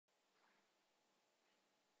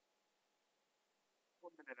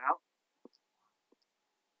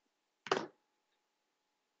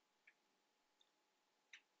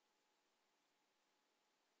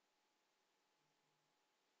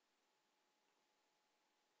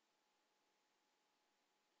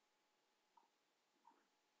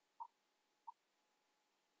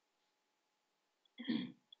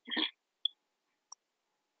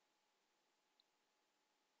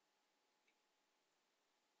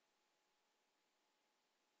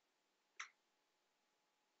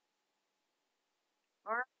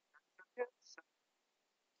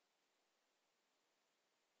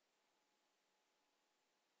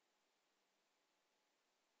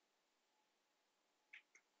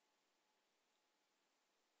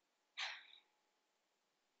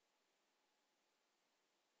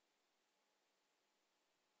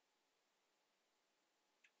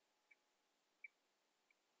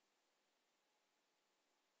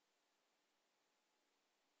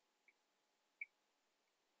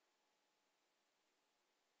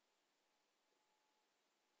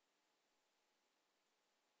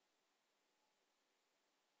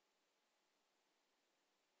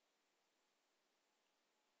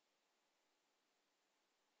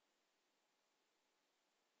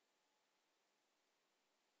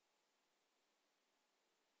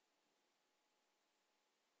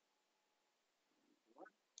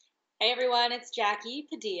Hey everyone, it's Jackie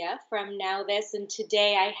Padilla from NowThis, and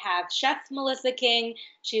today I have Chef Melissa King.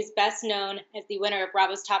 She's best known as the winner of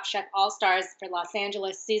Bravo's Top Chef All Stars for Los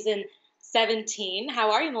Angeles season 17.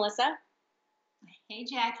 How are you, Melissa? Hey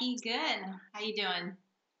Jackie, good. How you doing?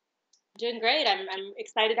 Doing great. I'm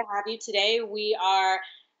excited to have you today. We are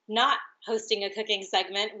not hosting a cooking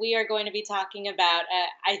segment. We are going to be talking about,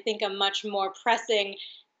 I think, a much more pressing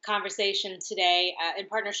conversation today in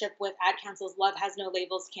partnership with AdCouncil's Love Has No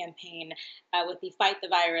Labels campaign with the Fight the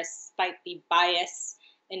Virus, Fight the Bias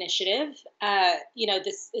initiative.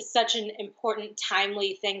 This is such an important,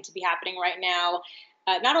 timely thing to be happening right now,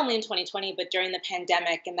 not only in 2020, but during the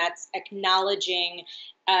pandemic, and that's acknowledging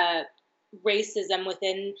racism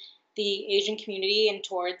within the Asian community and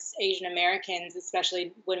towards Asian Americans,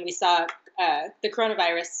 especially when we saw the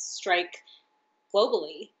coronavirus strike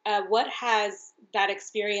globally. What has that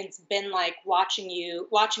experience been like watching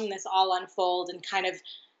this all unfold and kind of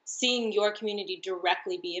seeing your community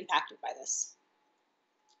directly be impacted by this?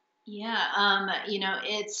 Yeah,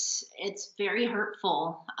 it's very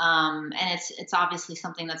hurtful, and it's obviously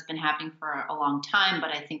something that's been happening for a long time.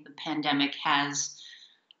 But I think the pandemic has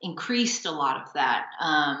increased a lot of that,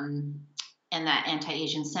 and that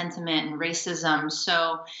anti-Asian sentiment and racism.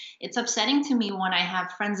 So it's upsetting to me when I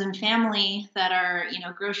have friends and family that are,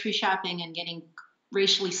 grocery shopping and getting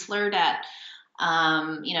racially slurred at.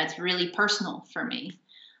 It's really personal for me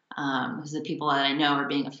because the people that I know are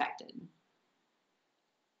being affected.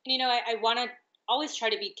 I want to always try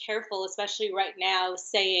to be careful, especially right now,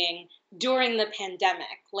 saying during the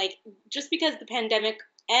pandemic. Like, just because the pandemic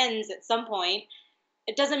ends at some point,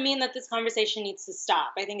 it doesn't mean that this conversation needs to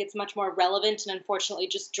stop. I think it's much more relevant and unfortunately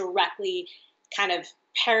just directly kind of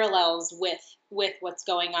parallels with what's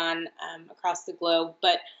going on across the globe.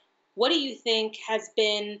 But what do you think has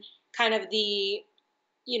been kind of the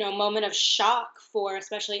moment of shock for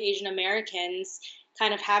especially Asian Americans,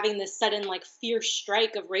 kind of having this sudden like fierce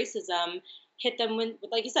strike of racism hit them when,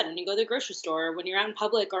 like you said, when you go to the grocery store, or when you're out in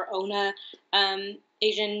public, or own a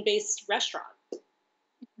Asian-based restaurant?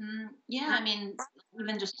 Yeah, I mean,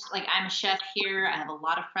 even just like I'm a chef here, I have a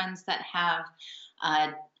lot of friends that have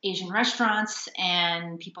uh, Asian restaurants,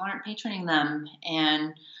 and people aren't patroning them.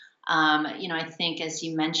 And I think as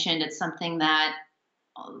you mentioned, it's something that,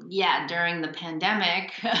 yeah, during the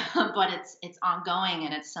pandemic, but it's ongoing,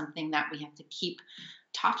 and it's something that we have to keep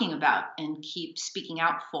talking about and keep speaking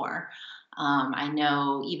out for. I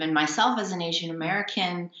know even myself as an Asian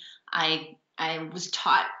American, I was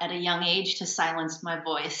taught at a young age to silence my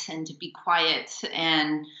voice and to be quiet,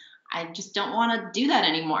 and I just don't want to do that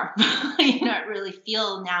anymore. I really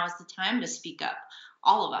feel now is the time to speak up,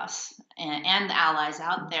 all of us and the allies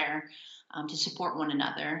out there, to support one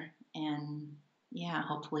another and, yeah,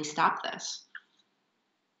 hopefully stop this.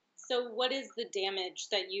 So, what is the damage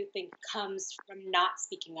that you think comes from not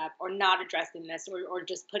speaking up or not addressing this, or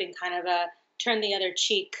just putting kind of a turn the other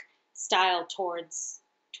cheek style towards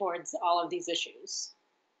all of these issues?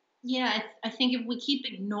 Yeah, I think if we keep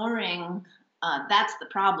ignoring, that's the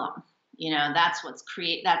problem. That's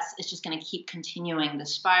that's it's just going to keep continuing the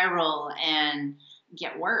spiral and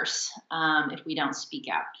get worse if we don't speak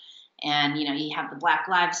out. And you have the Black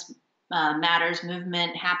Lives Matters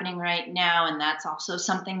movement happening right now, and that's also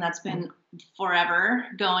something that's been forever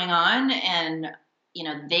going on. And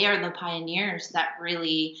they are the pioneers that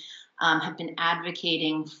really have been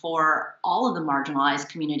advocating for all of the marginalized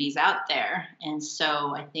communities out there. And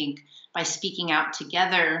so I think by speaking out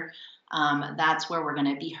together, that's where we're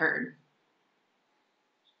going to be heard.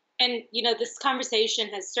 And, this conversation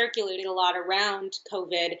has circulated a lot around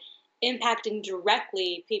COVID impacting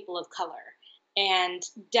directly people of color and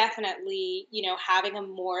definitely, having a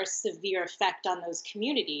more severe effect on those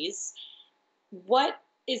communities. What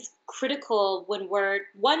is critical when we're,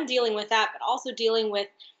 one, dealing with that, but also dealing with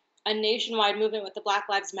a nationwide movement with the Black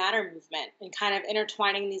Lives Matter movement and kind of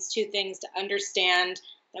intertwining these two things to understand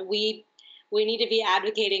that we need to be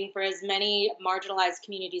advocating for as many marginalized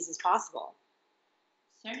communities as possible?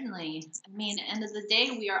 Certainly. I mean, end of the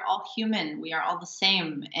day, we are all human. We are all the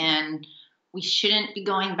same, and we shouldn't be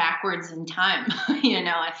going backwards in time.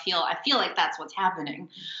 I feel like that's what's happening.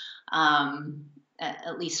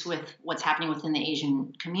 At least with what's happening within the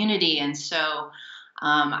Asian community. And so,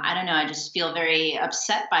 I don't know, I just feel very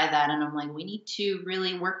upset by that. And I'm like, we need to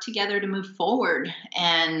really work together to move forward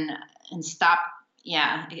and stop,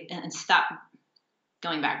 yeah, and stop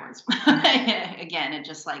going backwards. Again, it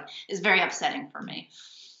just like is very upsetting for me.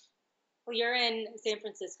 Well, you're in San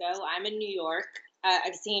Francisco. I'm in New York.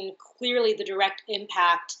 I've seen clearly the direct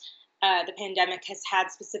impact the pandemic has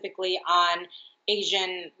had specifically on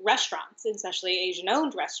Asian restaurants, especially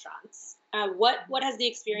Asian-owned restaurants. What has the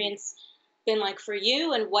experience been like for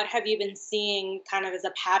you, and what have you been seeing kind of as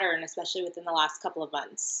a pattern, especially within the last couple of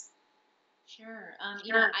months? Sure.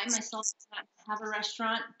 I myself do not have a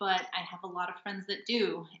restaurant, but I have a lot of friends that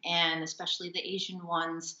do, and especially the Asian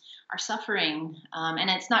ones are suffering. And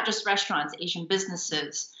it's not just restaurants, Asian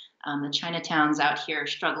businesses, the Chinatowns out here are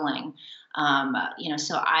struggling.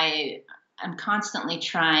 So I'm constantly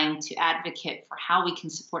trying to advocate for how we can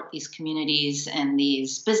support these communities and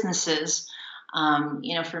these businesses.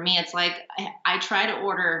 For me, it's like I try to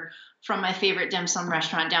order from my favorite dim sum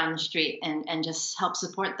restaurant down the street and just help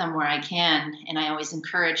support them where I can. And I always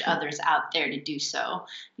encourage others out there to do so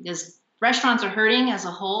because restaurants are hurting as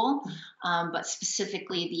a whole, but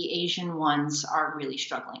specifically the Asian ones are really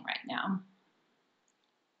struggling right now.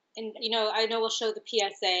 And, I know we'll show the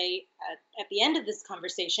PSA at the end of this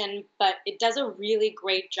conversation, but it does a really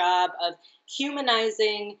great job of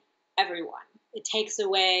humanizing everyone. It takes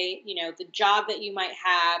away, the job that you might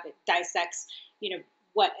have. It dissects,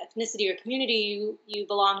 what ethnicity or community you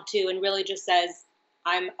belong to, and really just says,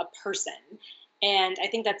 I'm a person. And I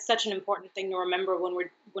think that's such an important thing to remember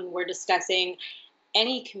when we're discussing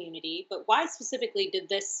any community. But why specifically did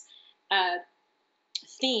this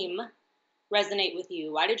theme resonate with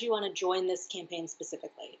you? Why did you want to join this campaign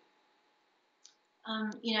specifically?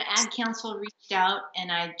 AdCouncil reached out,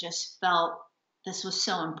 and I just felt this was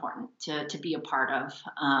so important to be a part of.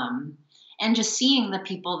 And just seeing the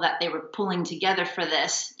people that they were pulling together for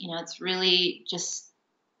this, it's really just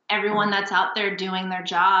everyone that's out there doing their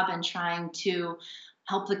job and trying to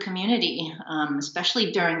help the community,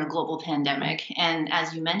 especially during the global pandemic. And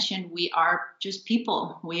as you mentioned, we are just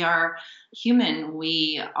people. We are human.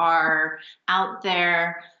 We are out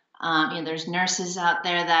there. There's nurses out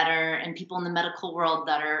there and people in the medical world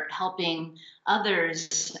that are helping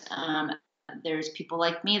others. There's people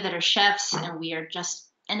like me that are chefs, and we are just,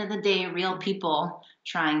 end of the day, real people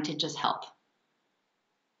trying to just help.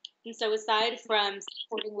 And so aside from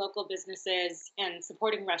supporting local businesses and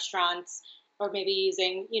supporting restaurants, or maybe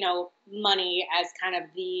using, money as kind of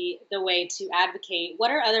the way to advocate,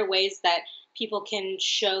 what are other ways that people can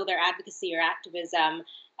show their advocacy or activism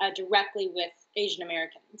directly with Asian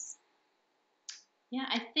Americans? Yeah,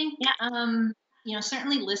 I think,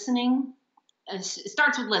 certainly listening. It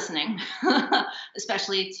starts with listening,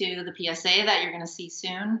 especially to the PSA that you're going to see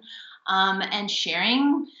soon, and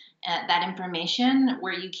sharing that information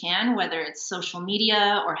where you can, whether it's social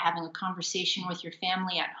media or having a conversation with your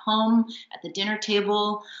family at home, at the dinner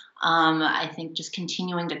table. I think just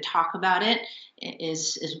continuing to talk about it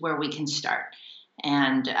is where we can start.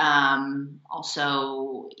 And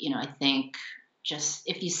also, I think just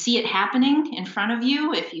if you see it happening in front of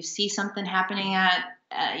you, if you see something happening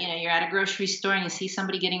you're at a grocery store and you see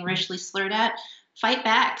somebody getting racially slurred at, fight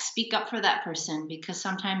back, speak up for that person, because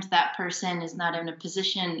sometimes that person is not in a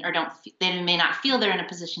position, or they may not feel they're in a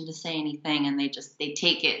position to say anything, and they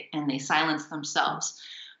take it and they silence themselves.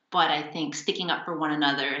 But I think sticking up for one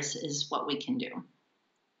another is what we can do.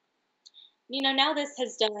 NowThis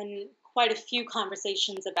has done quite a few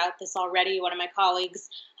conversations about this already. One of my colleagues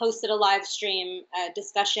hosted a live stream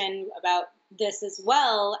discussion about this as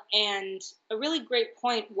well. And a really great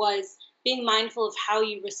point was being mindful of how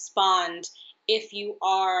you respond if you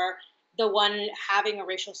are the one having a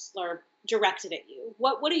racial slur directed at you.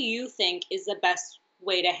 What do you think is the best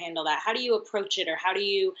way to handle that? How do you approach it, or how do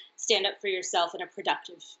you stand up for yourself in a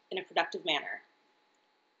productive manner?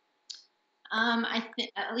 I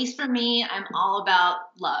think, at least for me, I'm all about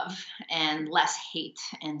love and less hate.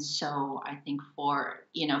 And so I think for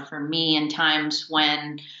me, in times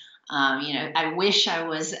when, I wish I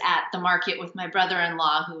was at the market with my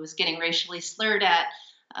brother-in-law who was getting racially slurred at,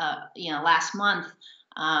 last month,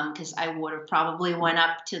 because I would have probably went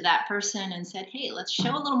up to that person and said, "Hey, let's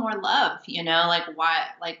show a little more love."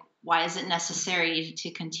 Why is it necessary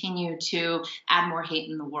to continue to add more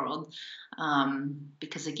hate in the world?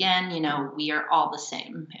 Because again, we are all the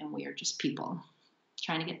same, and we are just people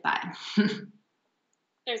trying to get by.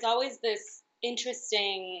 There's always this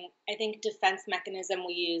interesting, I think, defense mechanism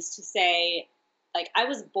we use to say, like, I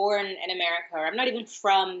was born in America, or I'm not even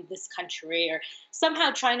from this country, or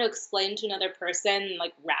somehow trying to explain to another person,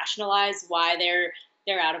 like, rationalize why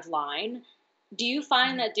they're out of line. Do you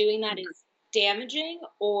find that doing that is damaging,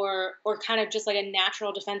 or kind of just like a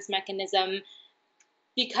natural defense mechanism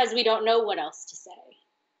because we don't know what else to say?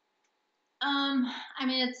 I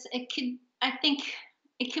mean, I think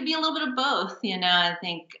it could be a little bit of both. I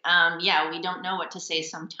think, yeah, we don't know what to say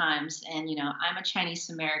sometimes. And, I'm a Chinese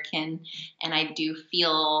American, and I do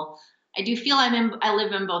feel I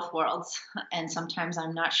live in both worlds. And sometimes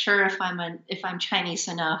I'm not sure if I'm Chinese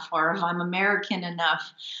enough or if I'm American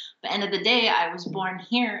enough. But end of the day, I was born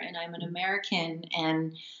here and I'm an American.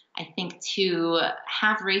 And I think to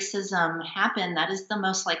have racism happen, that is the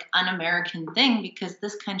most like un-American thing, because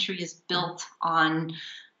this country is built on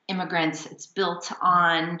immigrants. It's built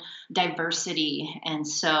on diversity. And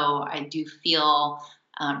so I do feel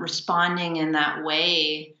responding in that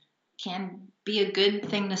way can be a good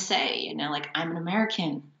thing to say, like, I'm an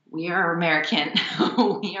American. We are American.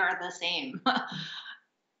 We are the same.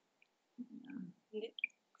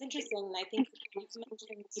 It's interesting. I think you've mentioned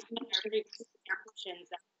in our previous discussions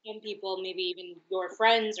that some people, maybe even your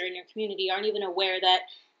friends or in your community, aren't even aware that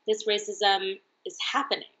this racism is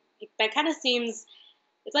happening. That kind of seems,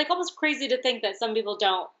 it's like almost crazy to think that some people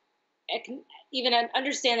don't even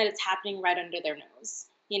understand that it's happening right under their nose.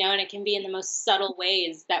 And it can be in the most subtle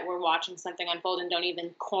ways that we're watching something unfold and don't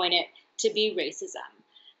even coin it to be racism.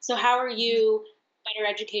 So how are you better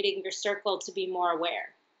educating your circle to be more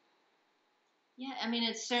aware? Yeah, I mean,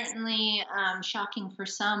 it's certainly shocking for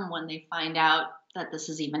some when they find out that this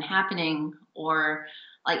is even happening, or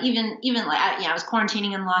like even like I was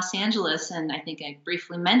quarantining in Los Angeles, and I think I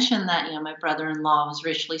briefly mentioned that my brother-in-law was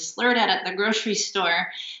racially slurred at the grocery store,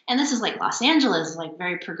 and this is like Los Angeles, like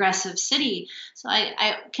very progressive city, so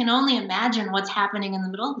I can only imagine what's happening in the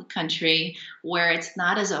middle of the country where it's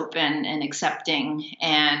not as open and accepting,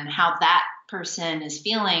 and how that person is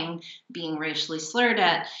feeling being racially slurred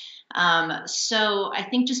at. So I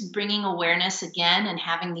think just bringing awareness again and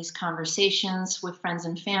having these conversations with friends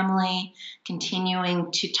and family,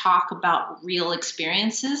 continuing to talk about real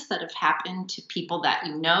experiences that have happened to people that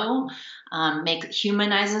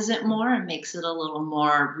humanizes it more and makes it a little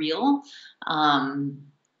more real.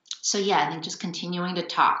 So yeah, I think just continuing to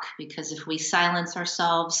talk, because if we silence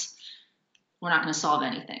ourselves, we're not going to solve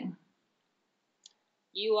anything.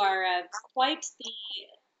 You are quite the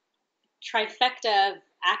trifecta of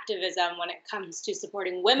activism when it comes to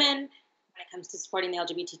supporting women, when it comes to supporting the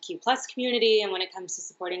LGBTQ plus community, and when it comes to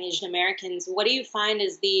supporting Asian Americans. What do you find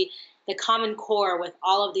is the common core with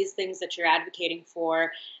all of these things that you're advocating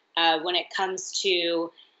for when it comes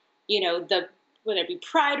to, whether it be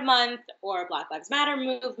Pride Month or Black Lives Matter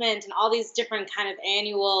movement and all these different kind of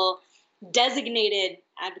annual designated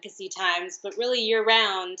advocacy times, but really year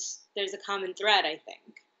round, there's a common thread, I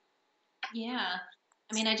think. Yeah.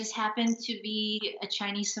 I mean, I just happen to be a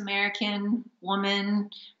Chinese American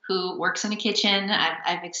woman who works in a kitchen.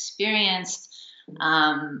 I've experienced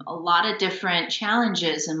a lot of different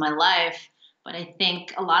challenges in my life, but I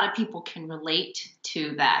think a lot of people can relate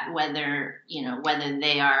to that, whether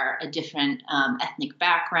they are a different ethnic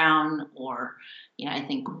background, or I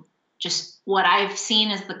think just what I've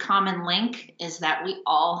seen as the common link is that we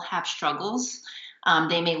all have struggles.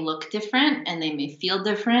 They may look different and they may feel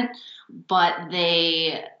different, but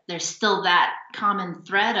there's still that common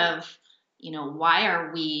thread of, why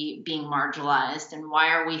are we being marginalized, and why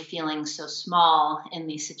are we feeling so small in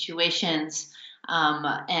these situations,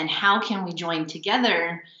 and how can we join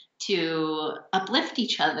together to uplift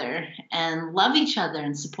each other and love each other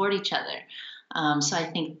and support each other. So I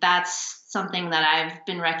think that's something that I've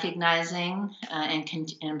been recognizing,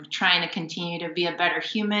 and trying to continue to be a better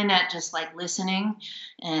human at just like listening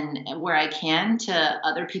and where I can to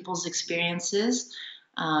other people's experiences.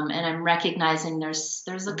 And I'm recognizing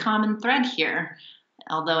there's a common thread here,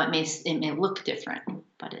 although it may look different,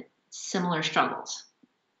 but it's similar struggles.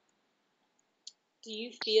 Do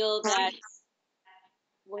you feel that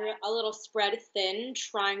we're a little spread thin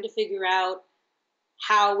trying to figure out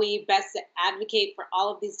how we best advocate for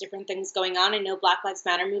all of these different things going on? I know Black Lives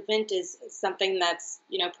Matter movement is something that's,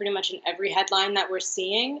 pretty much in every headline that we're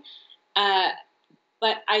seeing. Uh,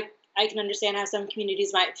 but I can understand how some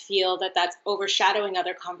communities might feel that that's overshadowing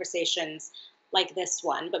other conversations like this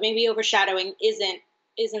one. But maybe overshadowing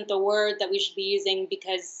isn't the word that we should be using,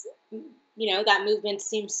 because that movement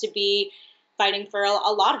seems to be fighting for a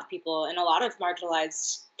lot of people in a lot of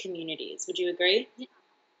marginalized communities. Would you agree?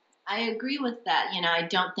 I agree with that. I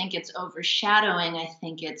don't think it's overshadowing. I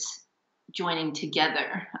think it's joining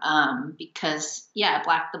together, because, yeah,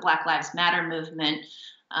 the Black Lives Matter movement,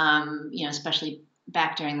 especially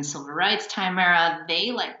back during the civil rights time era,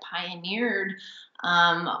 they like pioneered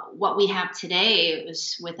what we have today. It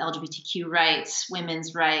was with LGBTQ rights,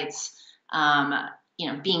 women's rights,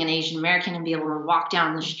 being an Asian American and be able to walk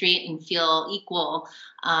down the street and feel equal.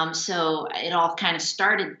 So it all kind of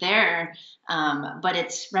started there, but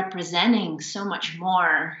it's representing so much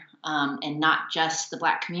more, and not just the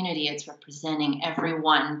Black community. It's representing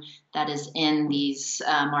everyone that is in these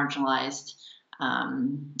marginalized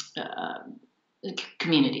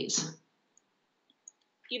communities.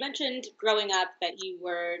 You mentioned growing up that you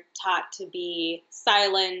were taught to be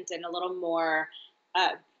silent and a little more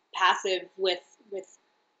passive with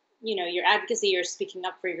your advocacy or speaking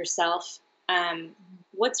up for yourself.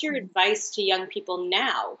 What's your advice to young people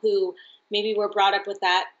now who maybe were brought up with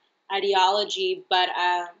that ideology, but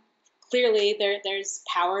clearly there's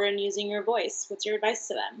power in using your voice? What's your advice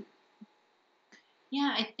to them?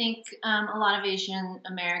 Yeah, I think a lot of Asian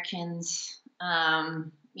Americans,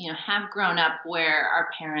 have grown up where our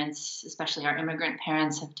parents, especially our immigrant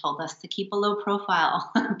parents, have told us to keep a low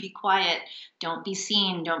profile, be quiet, don't be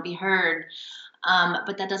seen, don't be heard.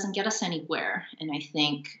 But that doesn't get us anywhere. And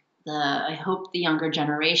I hope the younger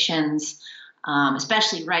generations,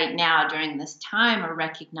 especially right now during this time, are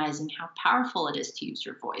recognizing how powerful it is to use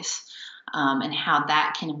your voice, and how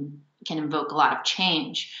that can invoke a lot of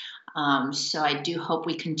change. So I do hope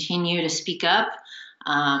we continue to speak up,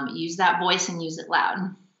 use that voice, and use it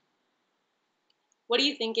loud. What do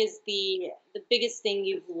you think is the biggest thing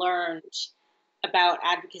you've learned about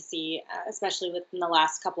advocacy, especially within the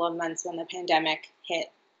last couple of months when the pandemic hit?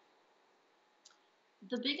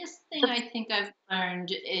 The biggest thing I think I've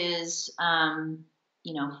learned is, finding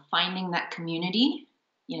that community,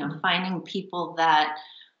 finding people that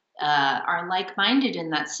are like-minded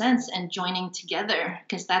in that sense and joining together,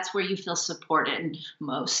 because that's where you feel supported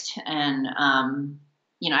most. And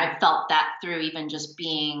I felt that through even just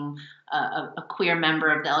being a queer member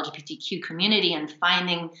of the LGBTQ community, and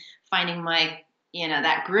finding my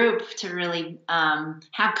that group to really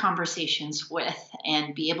have conversations with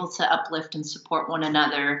and be able to uplift and support one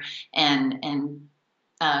another, and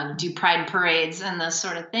do pride parades and those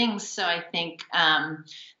sort of things. So I think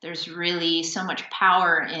there's really so much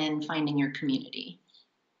power in finding your community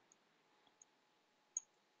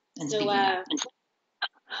and So, speaking up.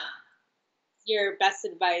 your best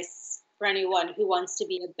advice for anyone who wants to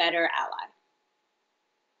be a better ally?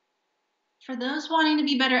 For those wanting to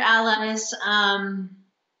be better allies,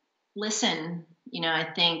 listen. I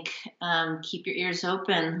think keep your ears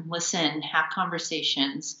open, listen, have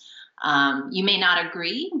conversations. You may not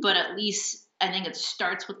agree, but at least I think it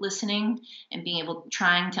starts with listening and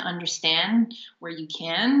trying to understand where you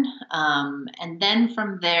can. And then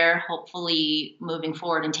from there, hopefully moving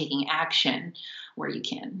forward and taking action where you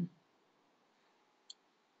can.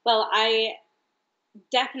 Well, I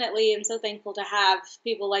definitely am so thankful to have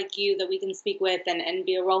people like you that we can speak with and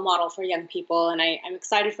be a role model for young people. And I'm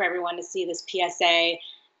excited for everyone to see this PSA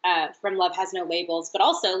from Love Has No Labels, but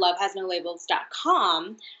also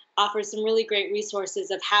lovehasnolabels.com offers some really great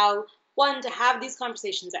resources of how, one, to have these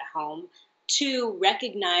conversations at home, two,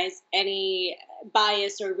 recognize any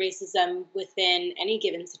bias or racism within any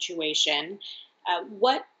given situation.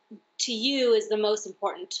 What to you is the most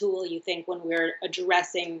important tool you think when we're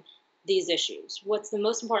addressing these issues? What's the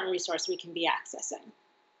most important resource we can be accessing?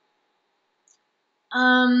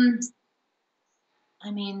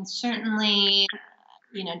 Certainly,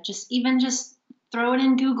 just throw it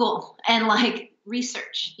in Google and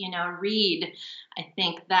research, read. I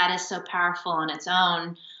think that is so powerful on its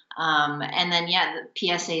own. And then, the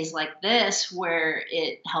PSAs like this, where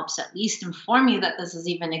it helps at least inform you that this is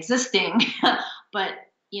even existing, but,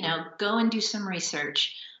 go and do some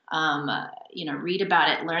research, read about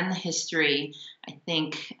it, learn the history. I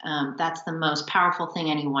think that's the most powerful thing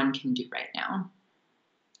anyone can do right now.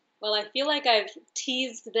 Well, I feel like I've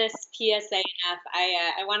teased this PSA enough.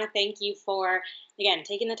 I want to thank you for, again,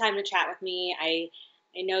 taking the time to chat with me. I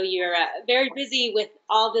I know you're very busy with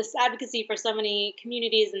all this advocacy for so many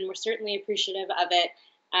communities, and we're certainly appreciative of it.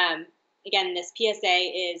 Again, this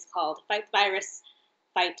PSA is called Fight the Virus,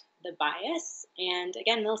 Fight the Bias. And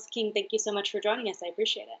again, Melissa King, thank you so much for joining us. I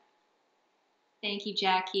appreciate it. Thank you,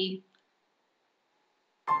 Jackie.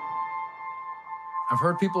 I've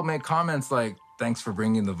heard people make comments like, thanks for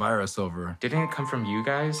bringing the virus over. Didn't it come from you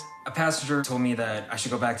guys? A passenger told me that I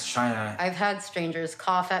should go back to China. I've had strangers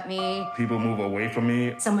cough at me. People move away from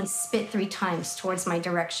me. Someone spit 3 times towards my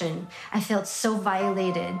direction. I felt so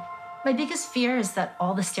violated. My biggest fear is that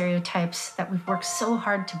all the stereotypes that we've worked so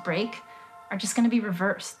hard to break are just going to be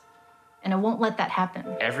reversed. And I won't let that happen.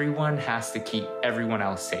 Everyone has to keep everyone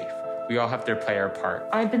else safe. We all have to play our part.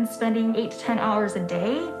 I've been spending 8 to 10 hours a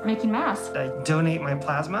day making masks. I donate my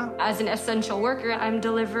plasma. As an essential worker, I'm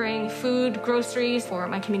delivering food, groceries for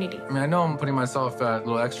my community. I mean, I know I'm putting myself at a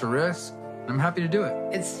little extra risk. I'm happy to do it.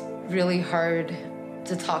 It's really hard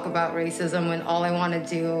to talk about racism when all I want to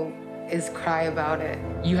do is cry about it.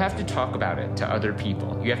 You have to talk about it to other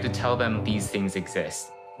people. You have to tell them these things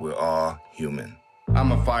exist. We're all human.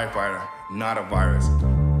 I'm a firefighter, not a virus.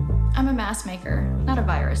 I'm a mask maker, not a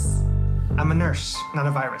virus. I'm a nurse, not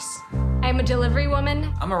a virus. I'm a delivery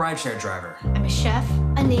woman. I'm a rideshare driver. I'm a chef,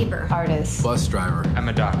 a neighbor, Artist. Bus driver. I'm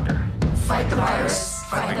a doctor. Fight the virus,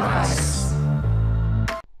 fight the virus.